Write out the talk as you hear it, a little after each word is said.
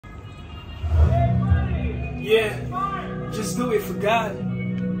Yeah, just do it for God.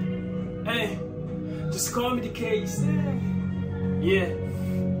 Hey, just call me the case. Yeah.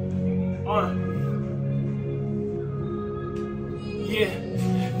 Yeah.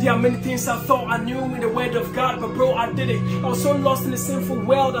 There are many things I thought I knew in the word of God, but bro, I did it. I was so lost in the sinful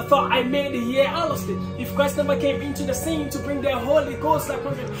world, I thought I made it, yeah, I lost it. If Christ never came into the scene to bring the Holy Ghost, like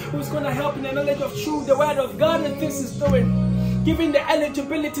who's gonna help in the knowledge of truth, the word of God and things is doing? Giving the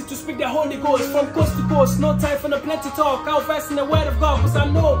eligibility to speak the Holy Ghost from coast to coast. No time for the plenty talk. I'll fast in the word of God, cause I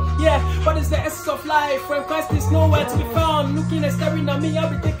know, yeah, what is the essence of life when Christ is nowhere to be found? Looking and staring at me, I'll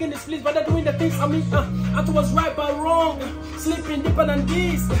be taking this place, but they're doing the things I mean. I thought was right but wrong. Sleeping deeper than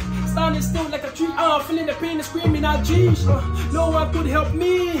this. Standing still like a tree, feeling the pain and screaming out, geez. No one could help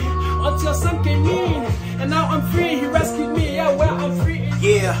me until son came in. And now I'm free, he rescued me, yeah, well, I'm free.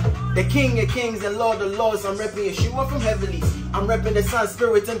 Yeah, the King of Kings and Lord of Lords, I'm repping Yeshua from heavenly. I'm repping the Son,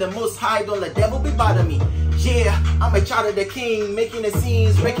 Spirit, and the Most High, don't let the devil be bothering me. Yeah, I'm a child of the King, making the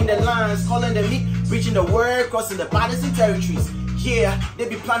scenes, breaking the lines, calling the meek, preaching the word, crossing the borders and territories. Yeah, they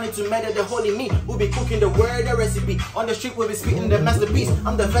be planning to murder the holy me. We'll be cooking the word, the recipe. On the street, we'll be spitting the masterpiece.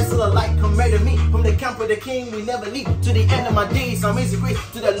 I'm the vessel of light, come murder me. From the camp of the King, we never leave. To the end of my days, I'm amazing grace.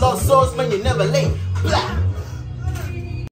 To the lost souls, man, you never late. Blah.